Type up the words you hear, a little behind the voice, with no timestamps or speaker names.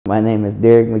My name is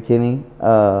Derrick McKinney,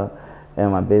 and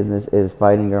my business is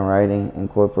Fighting and Writing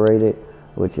Incorporated,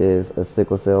 which is a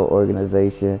sickle cell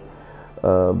organization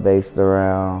based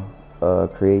around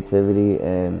creativity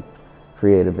and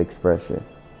creative expression.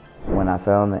 When I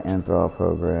found the Enthrall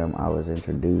program, I was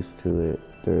introduced to it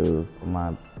through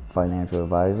my financial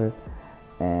advisor,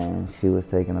 and she was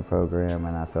taking a program,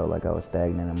 and I felt like I was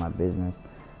stagnant in my business,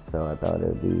 so I thought it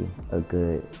would be a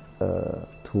good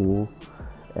tool.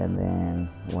 And then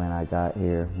when I got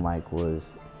here, Mike was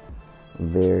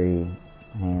very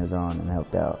hands-on and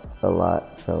helped out a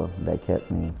lot, so that kept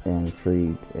me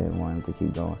intrigued and wanted to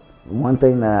keep going. One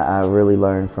thing that I really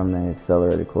learned from the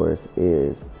Accelerator course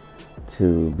is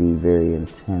to be very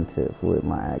attentive with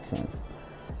my actions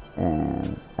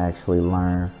and actually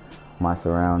learn my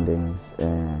surroundings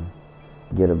and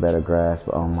get a better grasp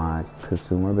on my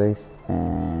consumer base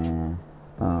and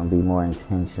be more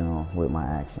intentional with my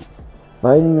actions.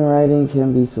 Fighting and Writing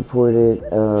can be supported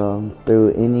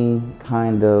through any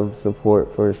kind of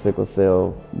support for sickle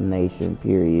cell nation,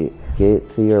 period. Get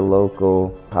to your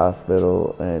local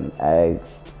hospital and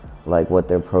ask what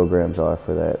their programs are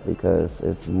for that, because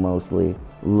it's mostly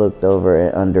looked over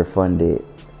and underfunded